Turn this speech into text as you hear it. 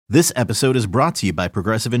This episode is brought to you by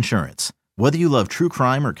Progressive Insurance. Whether you love true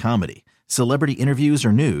crime or comedy, celebrity interviews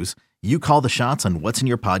or news, you call the shots on what's in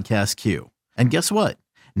your podcast queue. And guess what?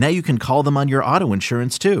 Now you can call them on your auto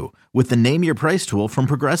insurance too with the Name Your Price tool from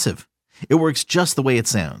Progressive. It works just the way it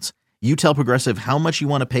sounds. You tell Progressive how much you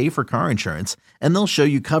want to pay for car insurance, and they'll show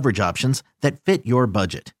you coverage options that fit your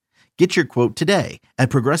budget. Get your quote today at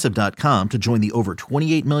Progressive.com to join the over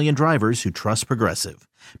 28 million drivers who trust Progressive.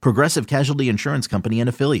 Progressive Casualty Insurance Company and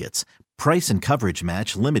Affiliates. Price and coverage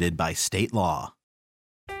match limited by state law.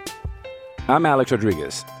 I'm Alex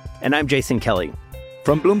Rodriguez. And I'm Jason Kelly.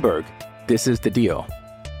 From Bloomberg, this is The Deal.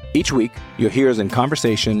 Each week, you'll hear us in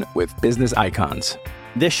conversation with business icons.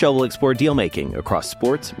 This show will explore deal-making across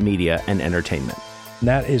sports, media, and entertainment.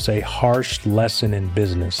 That is a harsh lesson in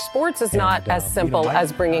business. Sports is not as simple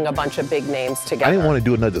as bringing a bunch of big names together. I didn't want to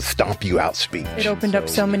do another stomp you out speech. It opened up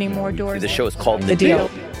so many more doors. The show is called The Deal.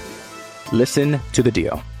 Listen to The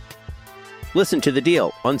Deal. Listen to The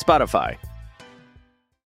Deal on Spotify.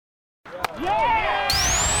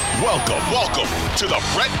 Welcome to the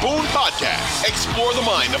Brett Boone Podcast. Explore the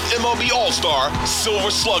mind of MLB All-Star,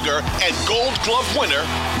 Silver Slugger, and Gold Glove winner,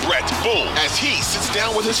 Brett Boone, as he sits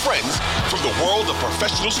down with his friends from the world of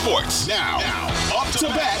professional sports. Now up to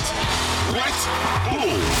bat, Brett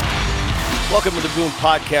Boone. Welcome to the Boone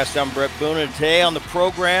Podcast. I'm Brett Boone, and today on the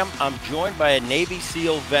program, I'm joined by a Navy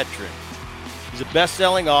SEAL veteran. He's a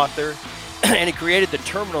best-selling author, and he created the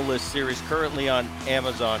Terminal List series currently on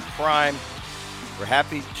Amazon Prime. We're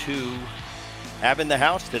happy to have in the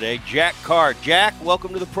house today Jack Carr. Jack,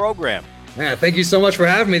 welcome to the program. Yeah, thank you so much for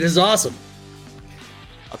having me. This is awesome.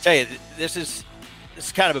 I'll tell you, this is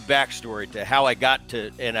kind of a backstory to how I got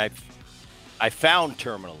to, and I found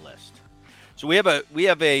Terminal List. So we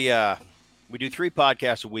do 3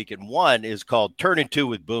 podcasts a week, and one is called Turn Into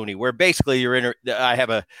with Booney, where basically I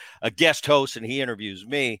have a guest host and he interviews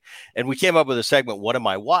me, and we came up with a segment, What Am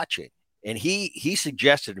I Watching? And he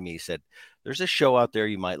suggested to me, he said, there's a show out there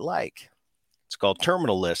you might like. It's called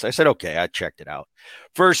Terminal List. I said, okay, I checked it out.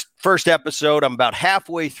 First episode, I'm about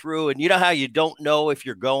halfway through. And you know how you don't know if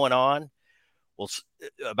you're going on? Well,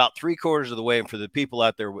 about 3/4 of the way. And for the people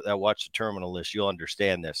out there that watch the Terminal List, you'll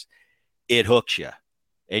understand this. It hooks you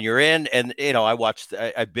and you're in. And, you know,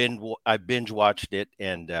 I binge watched it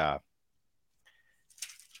and,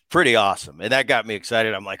 pretty awesome. And that got me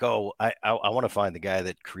excited. I'm like, oh, I want to find the guy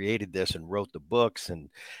that created this and wrote the books.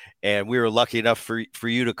 And we were lucky enough for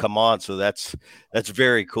you to come on. So that's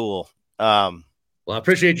very cool. Well, I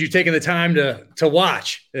appreciate you taking the time to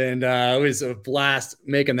watch. And it was a blast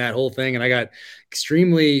making that whole thing. And I got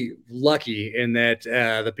extremely lucky in that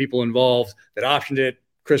the people involved that optioned it,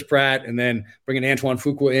 Chris Pratt, and then bringing Antoine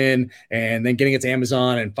Fuqua in, and then getting it to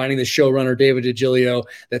Amazon and finding the showrunner, David DiGilio,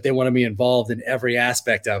 that they want to be involved in every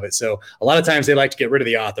aspect of it. So a lot of times they like to get rid of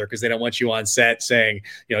the author because they don't want you on set saying,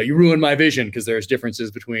 you know, you ruined my vision, because there's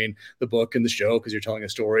differences between the book and the show because you're telling a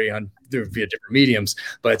story via different mediums.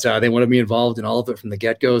 But they want to be involved in all of it from the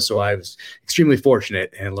get-go. So I was extremely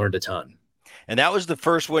fortunate and learned a ton. And that was the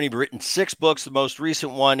first one. You've written 6 books. The most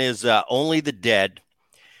recent one is Only the Dead.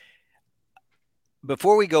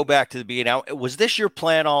 Before we go back to the beginning, was this your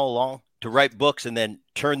plan all along, to write books and then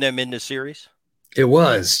turn them into series? It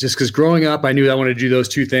was, just because growing up, I knew I wanted to do those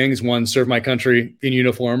 2 things. One, serve my country in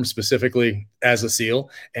uniform, specifically as a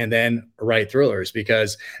SEAL, and then write thrillers,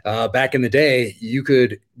 because back in the day, you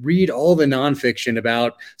could read all the nonfiction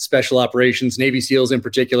about special operations, Navy SEALs in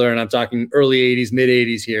particular, and I'm talking early 80s, mid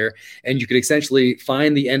 80s here, and you could essentially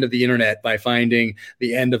find the end of the internet by finding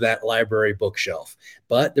the end of that library bookshelf.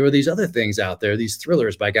 But there were these other things out there, these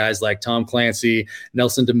thrillers by guys like Tom Clancy,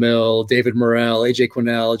 Nelson DeMille, David Morrell, A.J.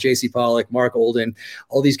 Quinnell, J.C. Pollock, Mark Olden,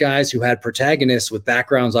 all these guys who had protagonists with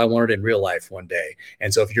backgrounds I wanted in real life one day.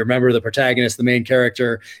 And so if you remember the protagonist, the main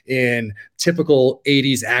character in typical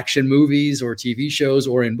 80s action movies or TV shows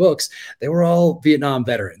or in books, they were all Vietnam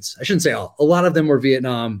veterans. I shouldn't say all. A lot of them were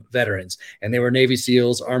Vietnam veterans, and they were Navy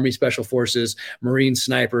SEALs, Army Special Forces, Marine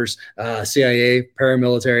snipers, CIA,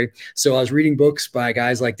 paramilitary. So I was reading books by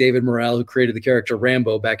guys like David Morrell, who created the character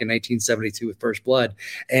Rambo back in 1972 with First Blood.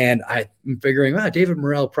 And I'm figuring, David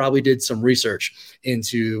Morrell probably did some research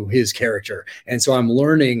into his character. And so I'm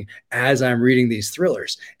learning as I'm reading these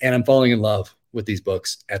thrillers, and I'm falling in love with these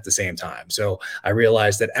books at the same time. So I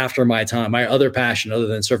realized that after my time, my other passion other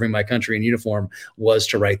than serving my country in uniform was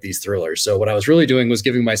to write these thrillers. So what I was really doing was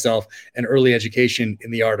giving myself an early education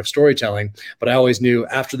in the art of storytelling. But I always knew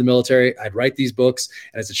after the military, I'd write these books.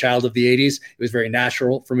 And as a child of the 80s, it was very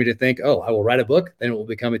natural for me to think, oh, I will write a book, then it will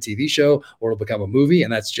become a TV show or it'll become a movie.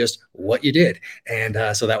 And that's just what you did. And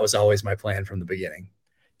so that was always my plan from the beginning.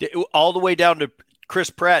 All the way down to Chris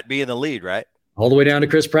Pratt being the lead, right? all the way down to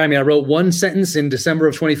Chris Pratt. I mean, I wrote one sentence in December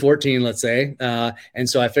of 2014, let's say. And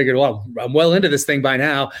so I figured, well, I'm well into this thing by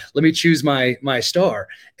now. Let me choose my star.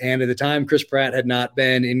 And at the time, Chris Pratt had not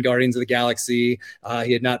been in Guardians of the Galaxy.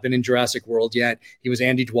 He had not been in Jurassic World yet. He was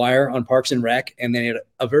Andy Dwyer on Parks and Rec. And then he had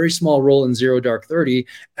a very small role in Zero Dark 30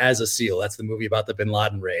 as a SEAL. That's the movie about the Bin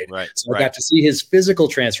Laden raid. Right. So I got to see his physical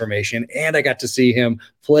transformation, and I got to see him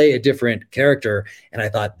play a different character. And I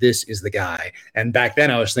thought, this is the guy. And back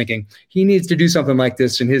then I was thinking, he needs to do something like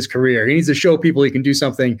this in his career. He needs to show people he can do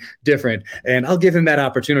something different. And I'll give him that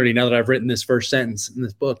opportunity now that I've written this first sentence in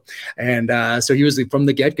this book. And so he was from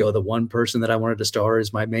the get-go, the one person that I wanted to star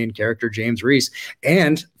as my main character, James Reese.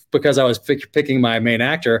 And because I was picking my main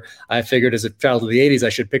actor, I figured as a child of the 80s, I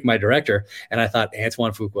should pick my director. And I thought,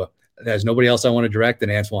 Antoine Fuqua. There's nobody else I want to direct than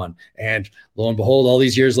Antoine. And lo and behold, all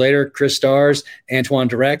these years later, Chris stars, Antoine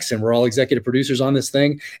directs, and we're all executive producers on this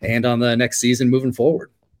thing and on the next season moving forward.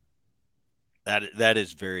 That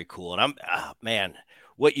is very cool. And man,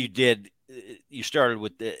 what you did, you started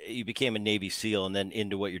with you became a Navy SEAL and then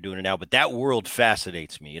into what you're doing now. But that world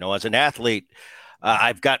fascinates me. As an athlete,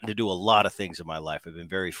 I've gotten to do a lot of things in my life. I've been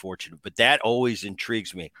very fortunate, but that always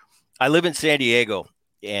intrigues me. I live in San Diego,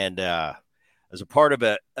 and as a part of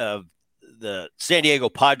the San Diego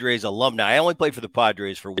Padres alumni, I only played for the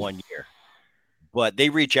Padres for 1 year, but they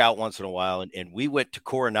reach out once in a while, and we went to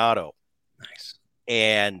Coronado. Nice.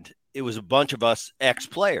 And it was a bunch of us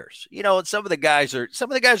ex-players, and some of the guys are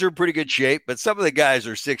in pretty good shape, but some of the guys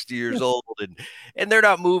are 60 years old and they're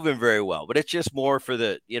not moving very well. But it's just more for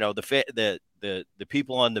the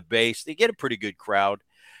people on the base. They get a pretty good crowd,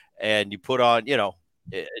 and you put on,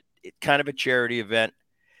 it kind of a charity event.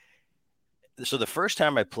 So the first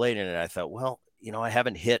time I played in it, I thought, well, I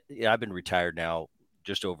haven't hit. I've been retired now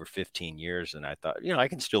just over 15 years, and I thought, I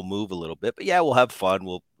can still move a little bit. But yeah, we'll have fun.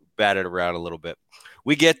 We'll bat it around a little bit.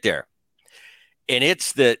 We get there, and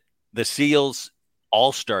it's the SEALs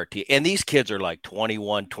all-star team. And these kids are like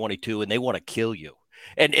 21, 22, and they want to kill you.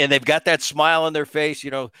 And they've got that smile on their face.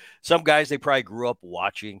 Some guys, they probably grew up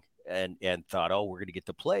watching and thought, oh, we're going to get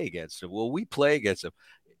to play against them. Well, we play against them.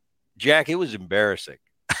 Jack, it was embarrassing.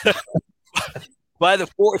 By the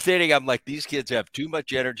fourth inning, I'm like, these kids have too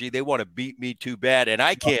much energy. They want to beat me too bad, and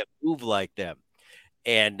I can't move like them.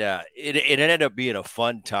 And it ended up being a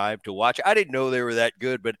fun time to watch. I didn't know they were that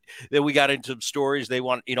good, but then we got into some stories. I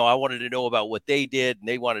wanted to know about what they did, and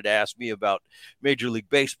they wanted to ask me about Major League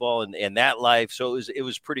Baseball and that life. So it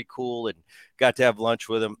was pretty cool, and got to have lunch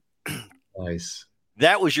with them. Nice.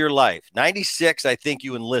 That was your life. 96, I think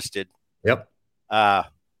you enlisted. Yep.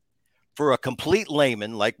 For a complete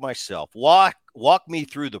layman like myself, walk me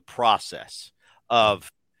through the process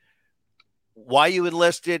of why you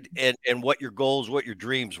enlisted and what your goals, what your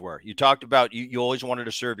dreams were. You talked about you always wanted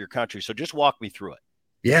to serve your country. So just walk me through it.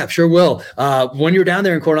 Yeah, sure will. When you're down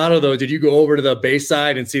there in Coronado, though, did you go over to the base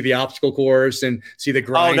side and see the obstacle course and see the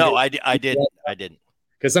grind? Oh, no, I didn't.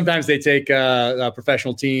 Because sometimes they take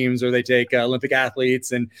professional teams or they take Olympic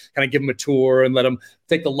athletes and kind of give them a tour and let them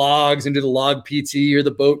take the logs and do the log PT or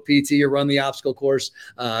the boat PT or run the obstacle course,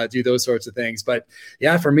 do those sorts of things. But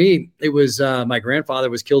yeah, for me, it was my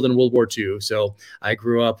grandfather was killed in World War II. So I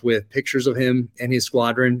grew up with pictures of him and his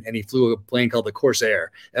squadron, and he flew a plane called the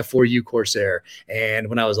Corsair, F4U Corsair. And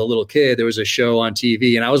when I was a little kid, there was a show on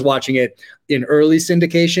TV, and I was watching it in early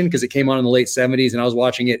syndication because it came on in the late 70s, and I was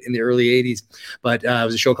watching it in the early 80s. But it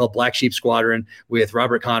was a show called Black Sheep Squadron with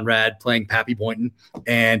Robert Conrad playing Pappy Boynton.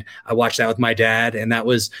 And I watched that with my dad, and that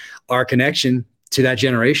was our connection to that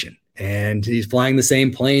generation. And he's flying the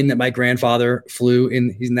same plane that my grandfather flew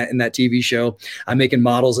in. He's in that TV show. I'm making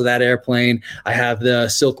models of that airplane. I have the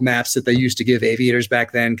silk maps that they used to give aviators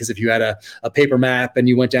back then, because if you had a paper map and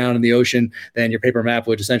you went down in the ocean, then your paper map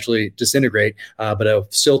would essentially disintegrate. But a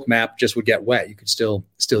silk map just would get wet. You could still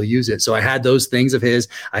use it. So I had those things of his.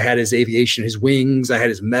 I had his aviation, his wings. I had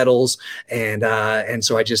his medals, and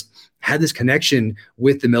so I just had this connection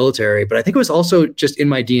with the military. But I think it was also just in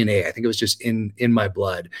my DNA. I think it was just in my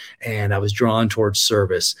blood, and I was drawn towards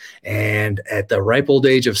service. And at the ripe old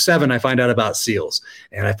age of 7, I find out about SEALs,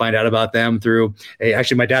 and I find out about them through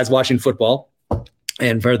actually my dad's watching football.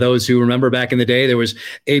 And for those who remember back in the day, there was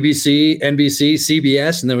ABC, NBC,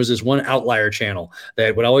 CBS, and there was this one outlier channel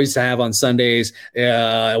that would always have on Sundays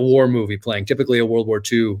a war movie playing, typically a World War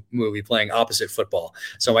II movie playing opposite football.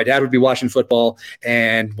 So my dad would be watching football,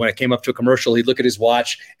 and when it came up to a commercial, he'd look at his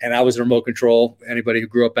watch, and I was the remote control. Anybody who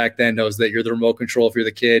grew up back then knows that you're the remote control if you're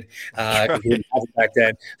the kid. We didn't have it back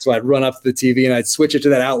then. So I'd run up to the TV, and I'd switch it to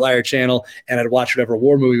that outlier channel, and I'd watch whatever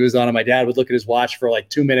war movie was on, and my dad would look at his watch for like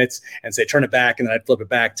 2 minutes and say, turn it back, and then I'd flip it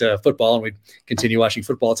back to football, and we'd continue watching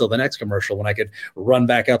football until the next commercial when I could run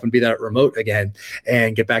back up and be that remote again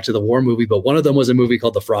and get back to the war movie. But one of them was a movie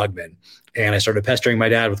called The Frogmen. And I started pestering my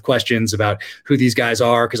dad with questions about who these guys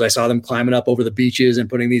are, because I saw them climbing up over the beaches and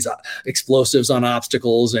putting these explosives on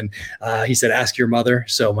obstacles. And he said, ask your mother.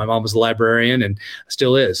 So my mom was a librarian and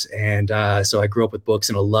still is. And so I grew up with books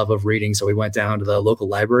and a love of reading. So we went down to the local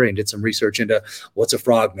library and did some research into what's a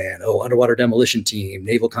frogman? Oh, underwater demolition team,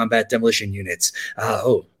 naval combat demolition units.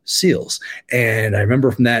 SEALs. And I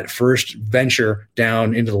remember from that first venture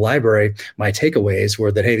down into the library, my takeaways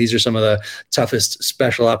were that, hey, these are some of the toughest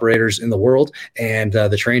special operators in the world. And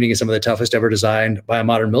the training is some of the toughest ever designed by a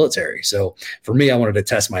modern military. So for me, I wanted to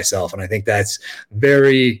test myself. And I think that's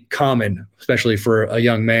very common, especially for a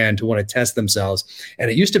young man, to want to test themselves. And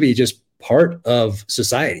it used to be just part of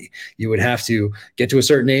society. You would have to get to a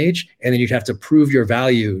certain age, and then you'd have to prove your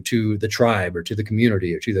value to the tribe or to the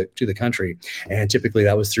community or to the country. And typically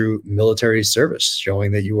that was through military service,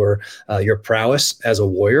 showing that you were your prowess as a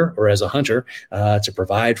warrior or as a hunter to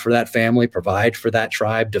provide for that family, provide for that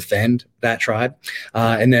tribe, defend that tribe.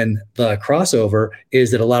 And then the crossover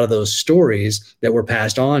is that a lot of those stories that were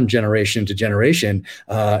passed on generation to generation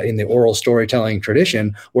in the oral storytelling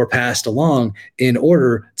tradition were passed along in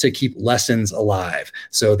order to keep lessons alive,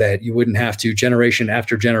 so that you wouldn't have to generation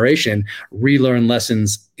after generation relearn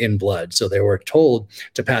lessons in blood. So they were told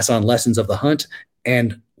to pass on lessons of the hunt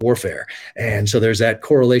and warfare. And so there's that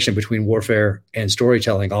correlation between warfare and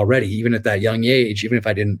storytelling already, even at that young age, even if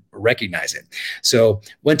I didn't recognize it. So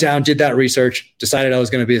went down, did that research, decided I was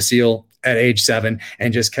going to be a SEAL at age 7,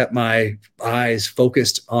 and just kept my eyes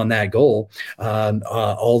focused on that goal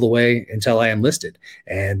all the way until I enlisted.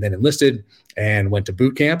 And then enlisted and went to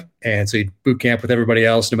boot camp. And so you boot camp with everybody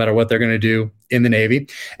else, no matter what they're going to do in the Navy.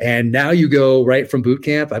 And now you go right from boot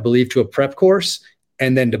camp, I believe, to a prep course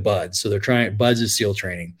and then to BUDS. So they're trying, BUDS is SEAL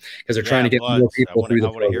training, because they're trying to get more people through the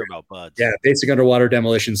program. I want to hear about BUDS. Yeah, basic underwater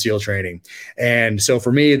demolition SEAL training. And so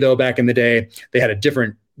for me, though, back in the day, they had a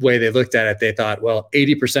different way they looked at it. They thought, well,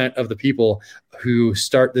 80% of the people who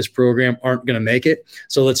start this program aren't going to make it.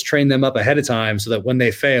 So let's train them up ahead of time so that when they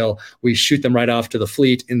fail, we shoot them right off to the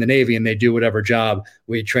fleet in the Navy and they do whatever job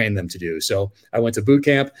we train them to do. So I went to boot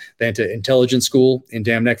camp, then to intelligence school in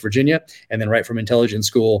Dam Neck, Virginia, and then right from intelligence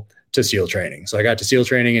school to SEAL training. So I got to SEAL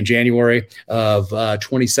training in January of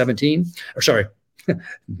 2017, or sorry,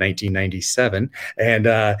 1997. And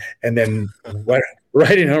then right in,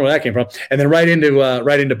 I don't know where that came from. And then right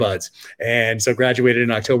into BUDS. And so graduated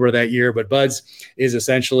in October of that year. But BUDS is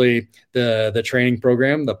essentially the training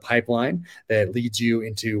program, the pipeline that leads you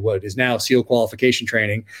into what is now SEAL qualification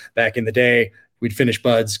training. Back in the day, we'd finish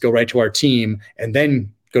BUDS, go right to our team, and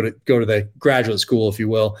then go to the graduate school, if you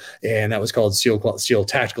will. And that was called SEAL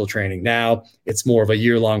tactical training. Now it's more of a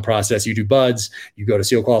year-long process. You do BUDS, you go to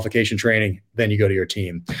SEAL qualification training, then you go to your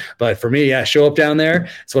team. But for me, show up down there.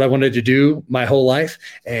 It's what I wanted to do my whole life.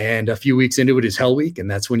 And a few weeks into it is Hell Week. And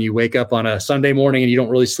that's when you wake up on a Sunday morning and you don't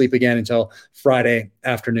really sleep again until Friday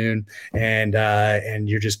afternoon. And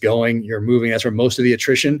you're just going, you're moving. That's where most of the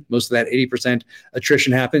attrition, most of that 80%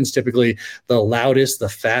 attrition happens. Typically the loudest, the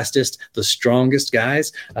fastest, the strongest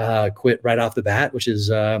guys quit right off the bat, which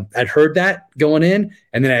is, I'd heard that going in,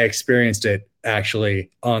 and then I experienced it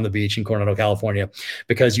actually on the beach in Coronado, California,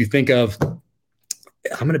 because you think of,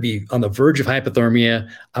 I'm going to be on the verge of hypothermia.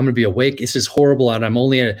 I'm going to be awake. This is horrible. And I'm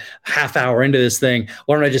only a half hour into this thing.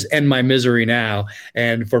 Why don't I just end my misery now?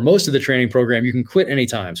 And for most of the training program, you can quit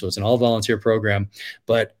anytime. So it's an all volunteer program,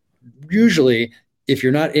 but usually if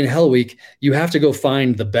you're not in Hell Week, you have to go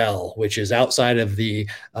find the bell, which is outside of the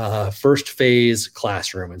first phase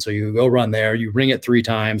classroom. And so you go run there, you ring it 3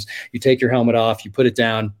 times, you take your helmet off, you put it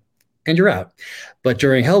down, and you're out. But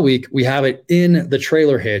during Hell Week, we have it in the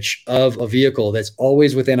trailer hitch of a vehicle that's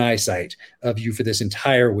always within eyesight of you for this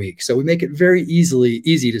entire week. So we make it very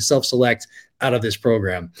easy to self-select out of this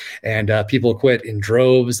program. And people quit in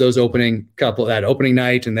droves that opening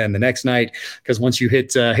night and then the next night, because once you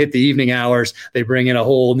hit the evening hours, they bring in a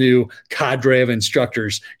whole new cadre of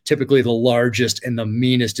instructors. Typically the largest and the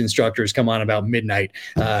meanest instructors come on about midnight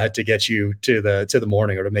to get you to the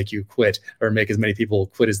morning, or to make you quit, or make as many people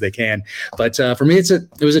quit as they can. But for me, it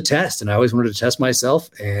was a test, and I always wanted to test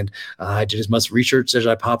myself, and I did as much research as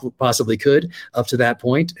I possibly could up to that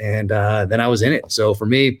point, and then I was in it. So for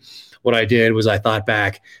me, what I did was I thought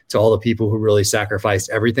back to all the people who really sacrificed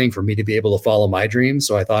everything for me to be able to follow my dreams.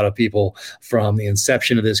 So I thought of people from the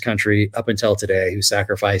inception of this country up until today who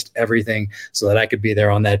sacrificed everything so that I could be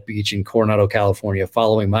there on that beach in Coronado, California,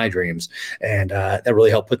 following my dreams. And that really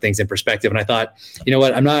helped put things in perspective. And I thought, you know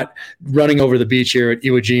what, I'm not running over the beach here at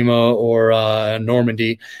Iwo Jima or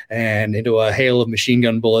Normandy and into a hail of machine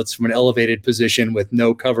gun bullets from an elevated position with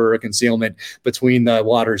no cover or concealment between the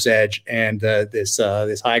water's edge and this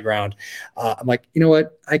high ground. I'm like, you know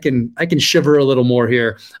what, I can shiver a little more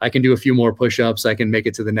here. I can do a few more push-ups. I can make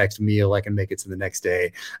it to the next meal. I can make it to the next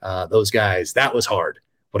day. Those guys, that was hard.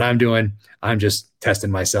 What I'm doing, I'm just testing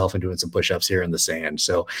myself and doing some push-ups here in the sand.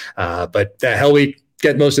 So, but Hell Week,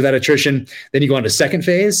 get most of that attrition. Then you go on to second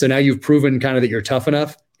phase. So now you've proven kind of that you're tough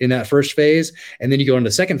enough in that first phase. And then you go into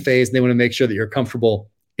the second phase and they want to make sure that you're comfortable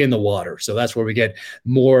in the water. So that's where we get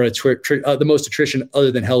more, the most attrition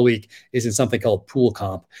other than Hell Week is in something called pool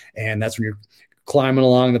comp. And that's when you're climbing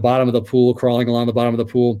along the bottom of the pool, crawling along the bottom of the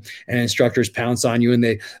pool, and instructors pounce on you and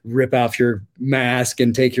they rip off your mask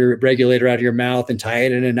and take your regulator out of your mouth and tie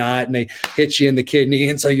it in a knot and they hit you in the kidney.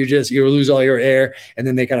 And so you lose all your air and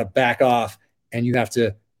then they kind of back off and you have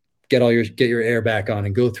to get your air back on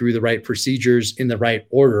and go through the right procedures in the right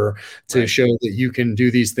order to show that you can do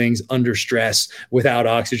these things under stress without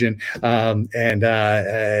oxygen, and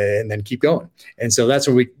then keep going. And so that's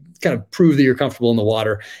where we kind of prove that you're comfortable in the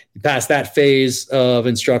water. You pass that phase of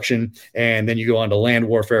instruction, and then you go on to land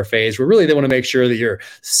warfare phase, where really they want to make sure that you're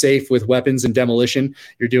safe with weapons and demolition.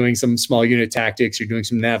 You're doing some small unit tactics, you're doing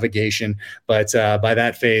some navigation, but by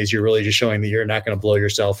that phase, you're really just showing that you're not going to blow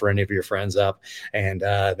yourself or any of your friends up. And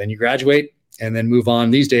then you graduate and then move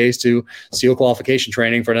on these days to SEAL qualification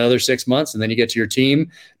training for another 6 months. And then you get to your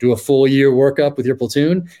team, do a full year workup with your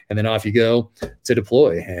platoon, and then off you go to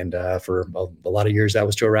deploy. And for a lot of years, that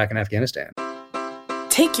was to Iraq and Afghanistan.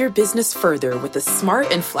 Take your business further with the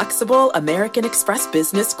smart and flexible American Express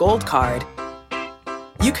Business Gold Card.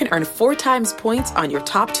 You can earn 4 times points on your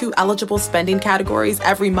top 2 eligible spending categories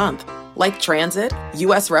every month, like transit,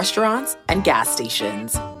 U.S. restaurants, and gas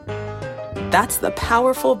stations. That's the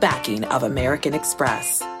powerful backing of American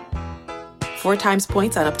Express. 4 times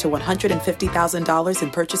points on up to $150,000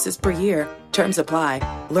 in purchases per year. Terms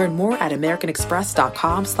apply. Learn more at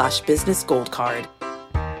americanexpress.com/business gold card.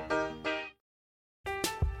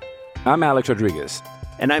 I'm Alex Rodriguez.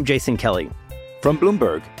 And I'm Jason Kelly. From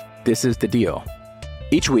Bloomberg, this is The Deal.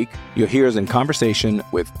 Each week, you'll hear us in conversation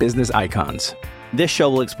with business icons. This show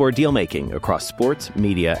will explore deal-making across sports,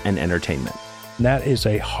 media, and entertainment. That is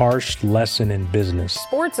a harsh lesson in business.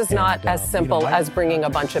 Sports is not as simple as bringing a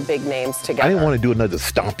bunch of big names together. I didn't want to do another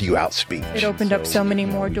stomp you out speech. It opened up so many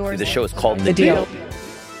more doors. The show is called The Deal.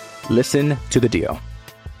 Listen to The Deal.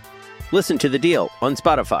 Listen to The Deal on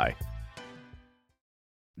Spotify.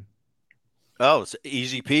 Oh, it's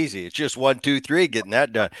easy peasy. It's just 1, 2, 3, getting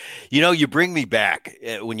that done. You know, you bring me back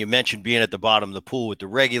when you mentioned being at the bottom of the pool with the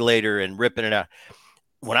regulator and ripping it out.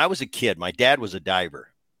 When I was a kid, my dad was a diver.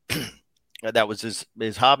 That was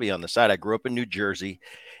his hobby on the side. I grew up in New Jersey,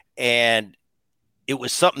 and it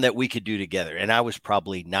was something that we could do together. And I was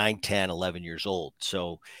probably 9, 10, 11 years old.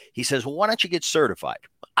 So he says, well, why don't you get certified?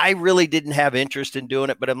 I really didn't have interest in doing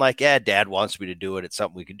it, but I'm like, yeah, Dad wants me to do it. It's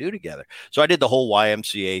something we can do together. So I did the whole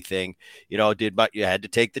YMCA thing. You know, you had to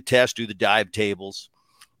take the test, do the dive tables.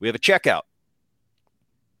 We have a checkout.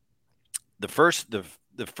 The first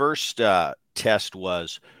test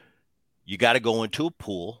was you got to go into a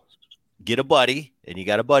pool, get a buddy, and you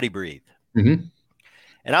got to buddy breathe. Mm-hmm.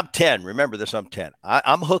 And I'm 10. Remember this, I'm 10.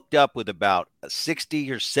 I'm hooked up with about a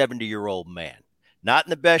 60 or 70-year-old man, not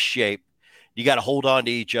in the best shape. You got to hold on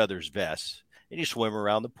to each other's vests, and you swim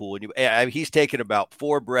around the pool. And he's taking about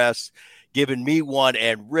 4 breaths, giving me 1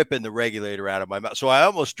 and ripping the regulator out of my mouth. So I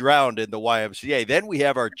almost drowned in the YMCA. Then we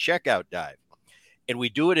have our checkout dive, and we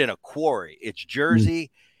do it in a quarry. It's Jersey.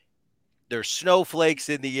 Mm-hmm. There's snowflakes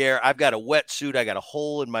in the air. I've got a wetsuit. I got a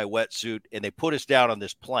hole in my wetsuit, and they put us down on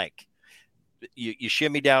this plank. You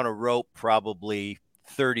shimmy down a rope probably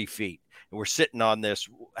 30 feet. And we're sitting on this,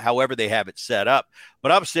 however they have it set up.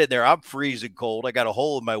 But I'm sitting there. I'm freezing cold. I got a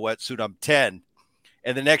hole in my wetsuit. I'm 10.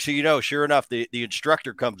 And the next thing you know, sure enough, the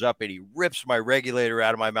instructor comes up and he rips my regulator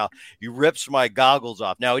out of my mouth. He rips my goggles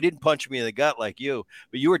off. Now, he didn't punch me in the gut like you,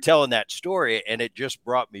 but you were telling that story, and it just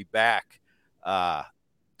brought me back to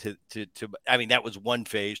I mean, that was one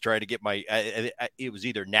phase, trying to get my it was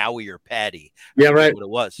either Nowie or Patty. Yeah, right. What it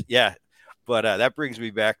was. Yeah. But that brings me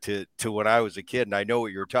back to when I was a kid, and I know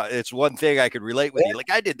what you're talking. It's one thing I could relate with you. Like,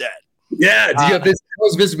 I did that. Yeah. Did you have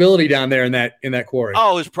visibility down there in that quarry?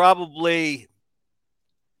 Oh, it was probably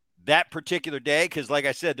that particular day because, like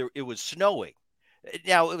I said, it was snowing.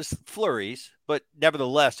 Now it was flurries, but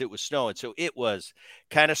nevertheless, it was snowing. So it was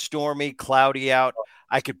kind of stormy, cloudy out.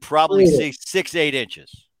 I could probably see 6-8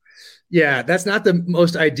 inches. Yeah, that's not the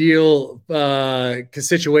most ideal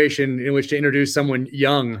situation in which to introduce someone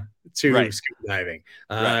young to scuba diving.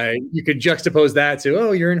 You could juxtapose that to,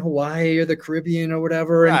 oh, you're in Hawaii or the Caribbean or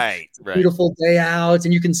whatever, and it's a beautiful day out,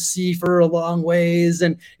 and you can see for a long ways,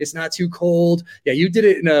 and it's not too cold. Yeah, you did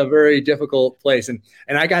it in a very difficult place, and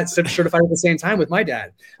I got certified at the same time with my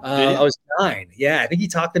dad. I was 9. Yeah, I think he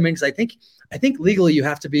talked them in because I think legally you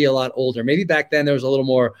have to be a lot older. Maybe back then there was a little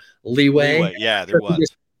more leeway. Yeah, there was.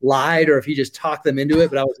 Lied or if he just talked them into it,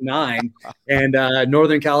 but I was 9 and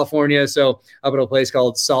Northern California. So up at a place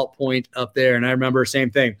called Salt Point up there. And I remember same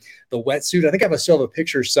thing, the wetsuit. I think I still have a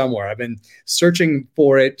picture somewhere. I've been searching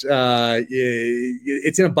for it.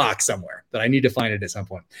 It's in a box somewhere, but I need to find it at some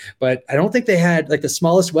point. But I don't think they had like the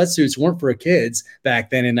smallest wetsuits weren't for kids back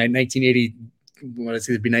then in 1980. What is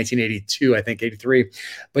it? It'd be 1982, I think, 83.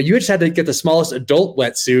 But you just had to get the smallest adult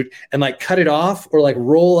wetsuit and like cut it off or like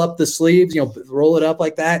roll up the sleeves, roll it up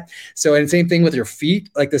like that. So, and same thing with your feet,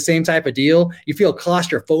 like the same type of deal. You feel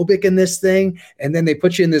claustrophobic in this thing. And then they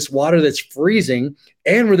put you in this water that's freezing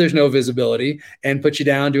and where there's no visibility and put you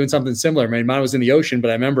down doing something similar. I mean, mine was in the ocean, but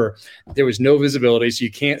I remember there was no visibility. So you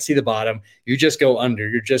can't see the bottom. You just go under.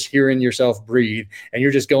 You're just hearing yourself breathe and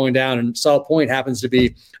you're just going down. And Salt Point happens to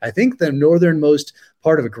be, I think, the northernmost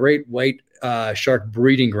part of a great white shark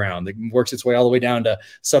breeding ground that works its way all the way down to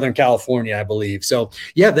Southern California, I believe. So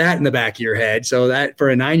you have that in the back of your head. So that for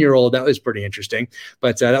a 9-year-old, that was pretty interesting.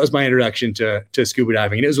 But that was my introduction to scuba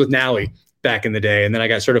diving. And it was with Naui back in the day. And then I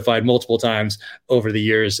got certified multiple times over the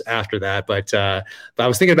years after that. But I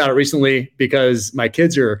was thinking about it recently because my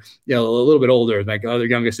kids are, a little bit older. My other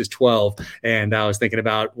youngest is 12. And I was thinking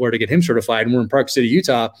about where to get him certified. And we're in Park City,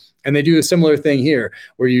 Utah. And they do a similar thing here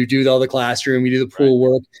where you do all the classroom, you do the pool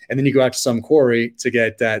work, and then you go out to some quarry to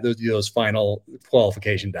get those final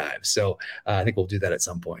qualification dives. So I think we'll do that at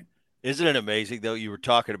some point. Isn't it amazing, though? You were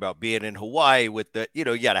talking about being in Hawaii with the, you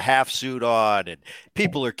got a half suit on and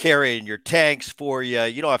people are carrying your tanks for you.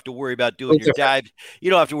 You don't have to worry about doing your dive. You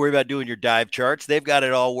don't have to worry about doing your dive charts. They've got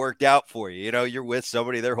it all worked out for you. You're with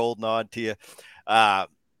somebody, they're holding on to you.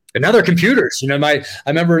 And now they're computers. I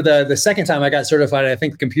remember the second time I got certified, I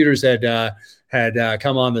think the computers had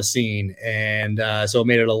come on the scene. And so it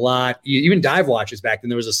made it a lot. Even dive watches back then,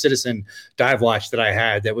 there was a Citizen dive watch that I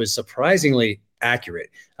had that was surprisingly accurate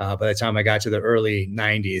by the time I got to the early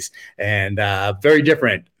 90s and very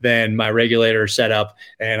different than my regulator setup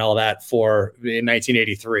and all that in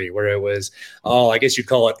 1983, where it was, I guess you'd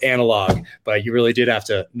call it analog, but you really did have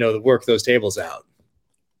to work those tables out.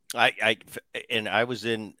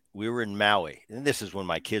 We were in Maui, and this is when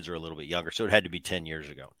my kids are a little bit younger, so it had to be 10 years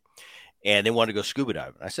ago. And they wanted to go scuba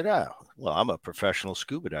diving. I said, I'm a professional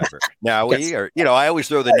scuba diver. Naui, or, I always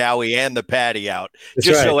throw the Naui and the Patty out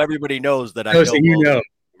so everybody knows that I know.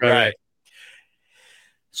 Right.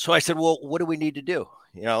 So I said, well, what do we need to do?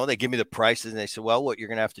 They give me the prices and they said, well, what you're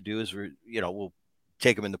going to have to do is, we'll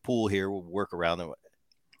take them in the pool here. We'll work around them.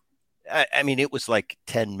 I mean, it was like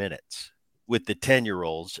 10 minutes with the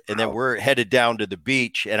 10-year-olds. And then we're headed down to the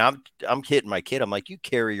beach and I'm hitting my kid. I'm like, you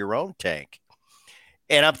carry your own tank.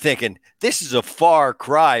 And I'm thinking, this is a far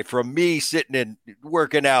cry from me sitting and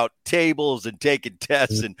working out tables and taking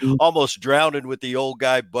tests and almost drowning with the old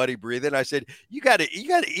guy, buddy breathing. I said, you got an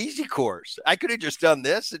easy course. I could have just done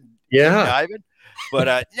this and diving.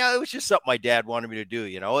 But no, it was just something my dad wanted me to do.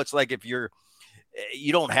 It's like if you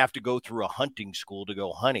don't have to go through a hunting school to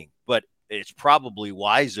go hunting, but it's probably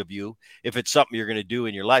wise of you, if it's something you're going to do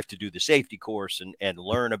in your life, to do the safety course and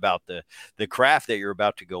learn about the craft that you're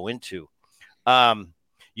about to go into.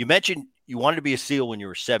 You mentioned you wanted to be a SEAL when you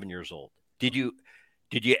were 7 years old. Did you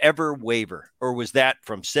ever waver, or was that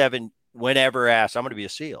from 7, whenever asked, I'm going to be a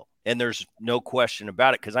SEAL? And there's no question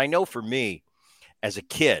about it. Because I know for me as a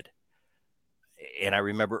kid, and I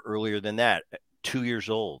remember earlier than that, 2 years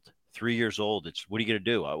old, 3 years old, it's, what are you going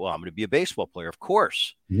to do? Well, I'm going to be a baseball player, of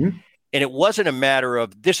course. Mm-hmm. And it wasn't a matter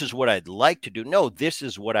of this is what I'd like to do. No, this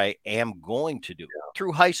is what I am going to do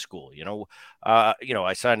through high school.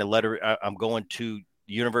 I signed a letter. I'm going to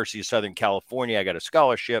the University of Southern California. I got a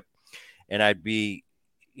scholarship, and I'd be,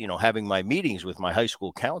 having my meetings with my high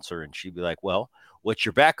school counselor, and she'd be like, well, what's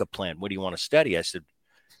your backup plan? What do you want to study? I said,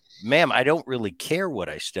 ma'am, I don't really care what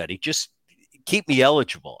I study. Just keep me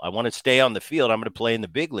eligible. I want to stay on the field. I'm going to play in the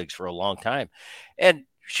big leagues for a long time. And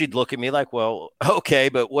she'd look at me like, well, okay,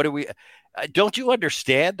 but what do we, don't you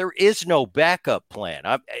understand? There is no backup plan.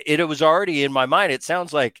 It was already in my mind. It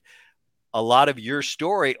sounds like a lot of your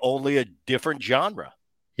story, only a different genre.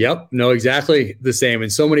 Yep. No, exactly the same.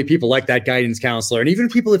 And so many people like that guidance counselor. And even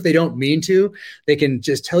people, if they don't mean to, they can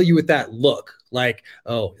just tell you with that look, like,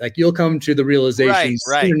 oh, like you'll come to the realization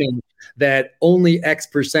soon that only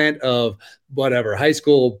X% of whatever high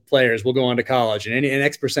school players will go on to college, and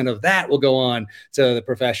X% of that will go on to the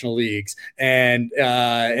professional leagues. And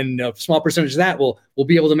a small percentage of that will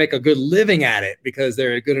be able to make a good living at it because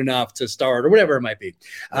they're good enough to start or whatever it might be.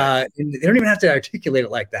 And they don't even have to articulate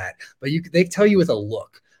it like that, but they tell you with a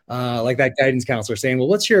look. Like that guidance counselor saying, well,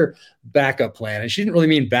 what's your backup plan? And she didn't really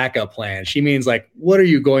mean backup plan. She means like, what are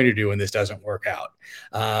you going to do when this doesn't work out?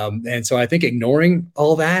 And so I think ignoring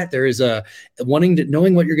all that, there is a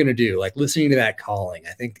knowing what you're going to do, like listening to that calling.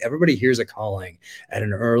 I think everybody hears a calling at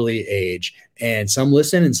an early age, and some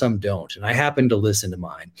listen and some don't. And I happen to listen to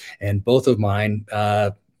mine, and both of mine,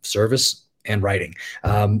 service and writing.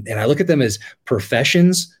 And I look at them as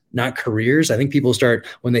professions, not careers. I think people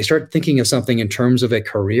when they start thinking of something in terms of a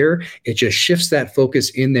career, it just shifts that focus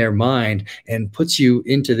in their mind and puts you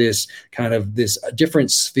into this kind of this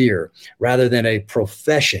different sphere rather than a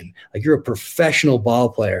profession. Like you're a professional ball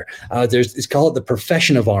player. It's called the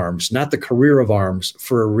profession of arms, not the career of arms,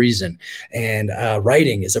 for a reason. And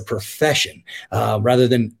writing is a profession rather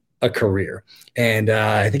than a career. And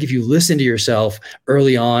I think if you listen to yourself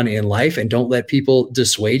early on in life and don't let people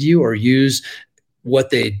dissuade you or use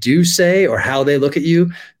what they do say or how they look at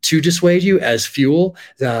you to dissuade you as fuel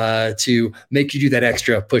to make you do that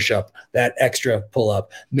extra push-up, that extra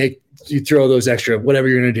pull-up, make you throw those extra, whatever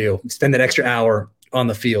you're going to do, spend that extra hour on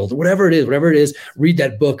the field, whatever it is, read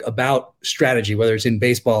that book about strategy, whether it's in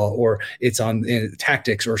baseball or it's in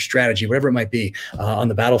tactics or strategy, whatever it might be on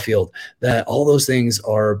the battlefield. That all those things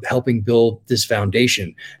are helping build this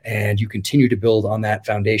foundation, and you continue to build on that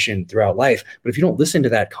foundation throughout life. But if you don't listen to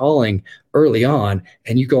that calling early on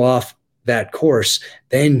and you go off that course,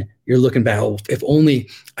 then you're looking back, oh, if only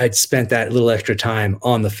I'd spent that little extra time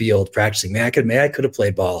on the field practicing. I could have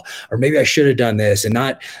played ball, or maybe I should have done this, and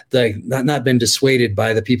not been dissuaded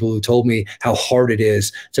by the people who told me how hard it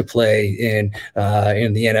is to play in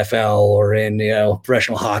the NFL or in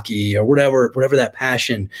professional hockey or whatever that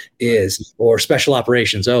passion is, or special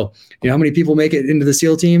operations. Oh, how many people make it into the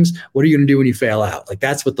SEAL teams? What are you going to do when you fail out? Like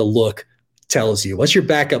that's what the look tells you. What's your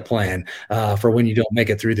backup plan for when you don't make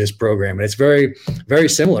it through this program? And it's very, very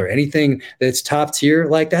similar. Anything that's top tier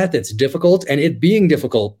like that's difficult, and it being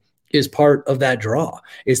difficult is part of that draw.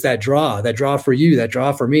 It's that draw for you, that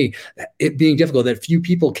draw for me, it being difficult, that few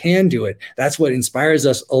people can do it. That's what inspires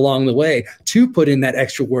us along the way to put in that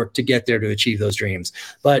extra work to get there to achieve those dreams.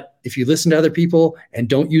 But if you listen to other people and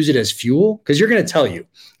don't use it as fuel, because you're going to tell you,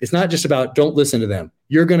 it's not just about don't listen to them.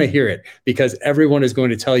 You're going to hear it because everyone is going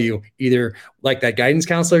to tell you either like that guidance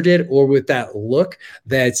counselor did or with that look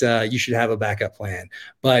that you should have a backup plan.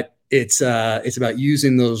 But it's about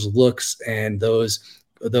using those looks and those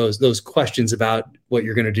questions about what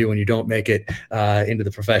you're going to do when you don't make it into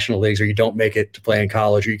the professional leagues, or you don't make it to play in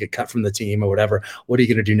college, or you get cut from the team or whatever. What are you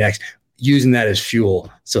going to do next? Using that as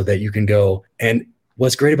fuel so that you can go. And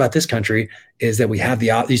what's great about this country is that we have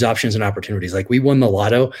these options and opportunities. Like we won the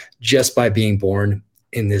lotto just by being born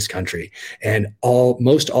in this country, and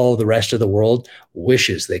most all of the rest of the world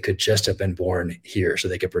wishes they could just have been born here so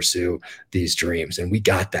they could pursue these dreams. And we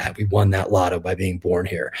got that. We won that lotto by being born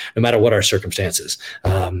here, no matter what our circumstances,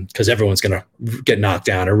 because everyone's going to get knocked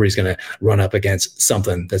down. Everybody's going to run up against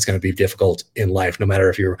something that's going to be difficult in life, no matter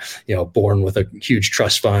if you're born with a huge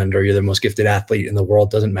trust fund or you're the most gifted athlete in the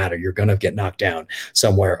world. Doesn't matter. You're going to get knocked down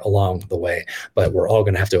somewhere along the way, but we're all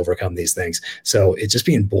going to have to overcome these things. So it's just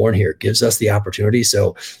being born here gives us the opportunity.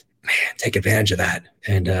 So man, take advantage of that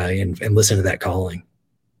and listen to that calling.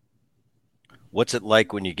 What's it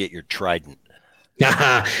like when you get your trident?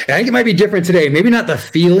 I think it might be different today. Maybe not the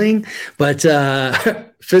feeling, but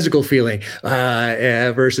physical feeling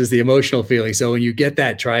versus the emotional feeling. So when you get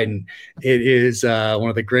that trident, it is one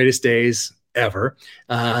of the greatest days ever.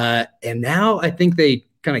 And now I think they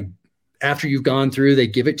kind of, after you've gone through, they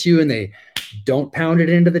give it to you and they don't pound it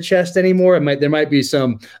into the chest anymore. There might be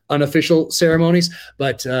some unofficial ceremonies,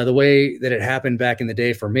 but the way that it happened back in the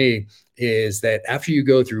day for me is that after you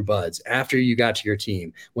go through BUDS, after you got to your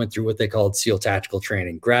team, went through what they called SEAL tactical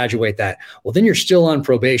training, graduate that, well, then you're still on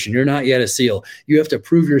probation. You're not yet a SEAL. You have to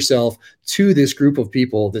prove yourself to this group of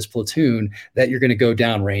people, this platoon that you're going to go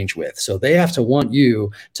down range with. So they have to want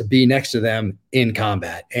you to be next to them in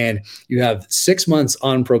combat. And you have 6 months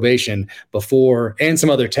on probation before, and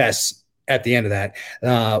some other tests at the end of that,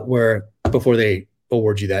 before they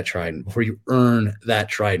award you that trident, before you earn that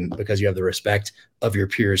trident, because you have the respect of your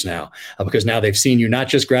peers now, because now they've seen you not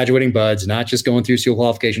just graduating buds, not just going through SEAL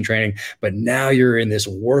qualification training, but now you're in this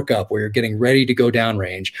workup where you're getting ready to go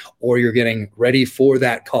downrange, or you're getting ready for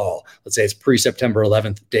that call. Let's say it's pre-September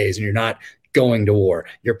 11th days and you're not going to war,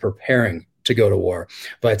 you're preparing to go to war.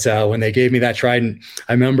 But when they gave me that trident,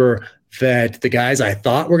 I remember that the guys I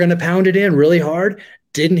thought were going to pound it in really hard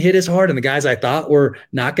didn't hit as hard, and the guys I thought were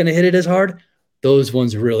not going to hit it as hard, those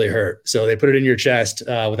ones really hurt. So they put it in your chest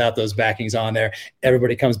without those backings on there.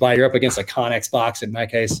 Everybody comes by. You're up against a Connex box. In my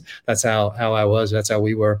case, that's how I was. That's how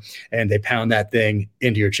we were. And they pound that thing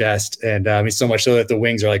into your chest. And I mean, so much so that the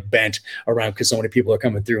wings are like bent around because so many people are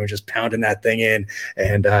coming through and just pounding that thing in.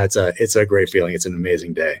 And it's a great feeling. It's an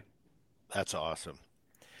amazing day. That's awesome.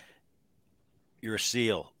 You're a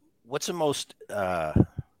SEAL. What's the most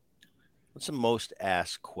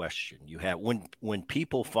asked question you have when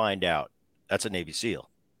people find out that's a Navy SEAL?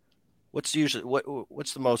 What's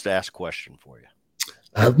the most asked question for you?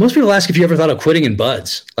 Most people ask if you ever thought of quitting in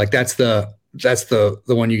buds. Like that's the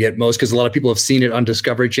one you get most, because a lot of people have seen it on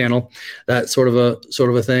Discovery Channel, that sort of a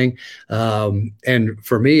thing. And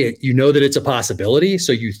for me, you know that it's a possibility,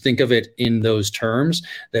 so you think of it in those terms,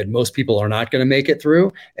 that most people are not going to make it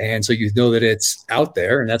through, and so you know that it's out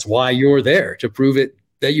there, and that's why you're there, to prove it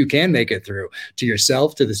that you can make it through, to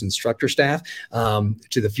yourself, to this instructor staff,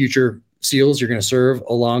 to the future SEALs you're going to serve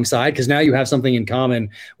alongside, because now you have something in common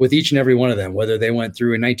with each and every one of them, whether they went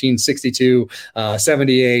through in 1962,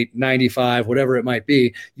 78, 95, whatever it might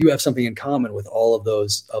be. You have something in common with all of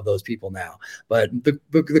those people now. But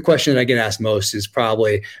the question that I get asked most is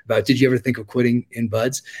probably about, did you ever think of quitting in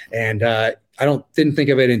buds? And didn't think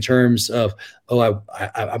of it in terms of,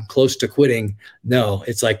 I'm close to quitting. No,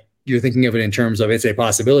 it's like, you're thinking of it in terms of it's a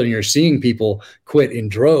possibility, and you're seeing people quit in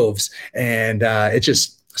droves, and it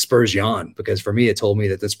just spurs you on, because for me, it told me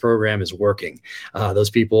that this program is working. Those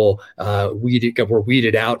people were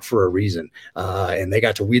weeded out for a reason, and they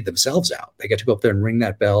got to weed themselves out. They got to go up there and ring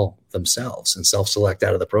that bell themselves and self-select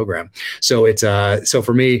out of the program. So so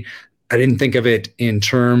for me, I didn't think of it in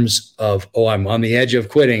terms of, I'm on the edge of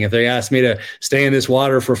quitting. If they asked me to stay in this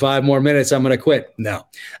water for 5 more minutes, I'm going to quit. No,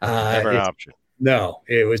 never an option. No,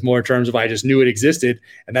 it was more in terms of, I just knew it existed,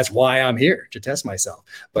 and that's why I'm here, to test myself.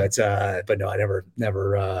 But no, I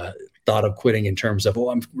never thought of quitting in terms of,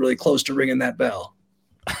 I'm really close to ringing that bell.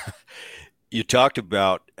 You talked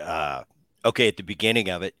about, at the beginning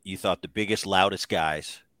of it, you thought the biggest, loudest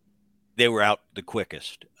guys, they were out the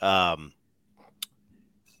quickest. At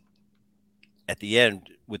the end,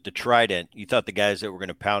 with the trident, you thought the guys that were going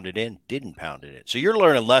to pound it in didn't pound it in. So you're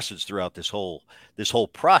learning lessons throughout this whole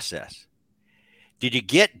process. Did you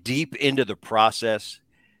get deep into the process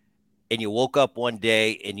and you woke up one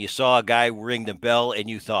day and you saw a guy ring the bell and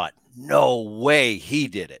you thought, no way he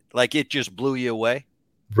did it? Like, it just blew you away?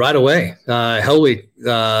 Right away. Hell Week,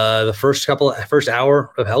 the first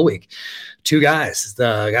hour of Hell Week, 2 guys.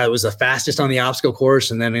 The guy that was the fastest on the obstacle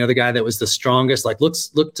course, and then the other guy that was the strongest, he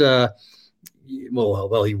was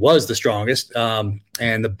the strongest,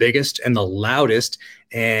 and the biggest and the loudest.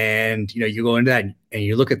 And, you go into that and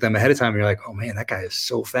you look at them ahead of time and you're like, oh man, that guy is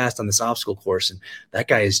so fast on this obstacle course. And that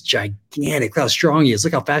guy is gigantic. Look how strong he is.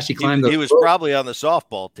 Look how fast he climbed. He was probably on the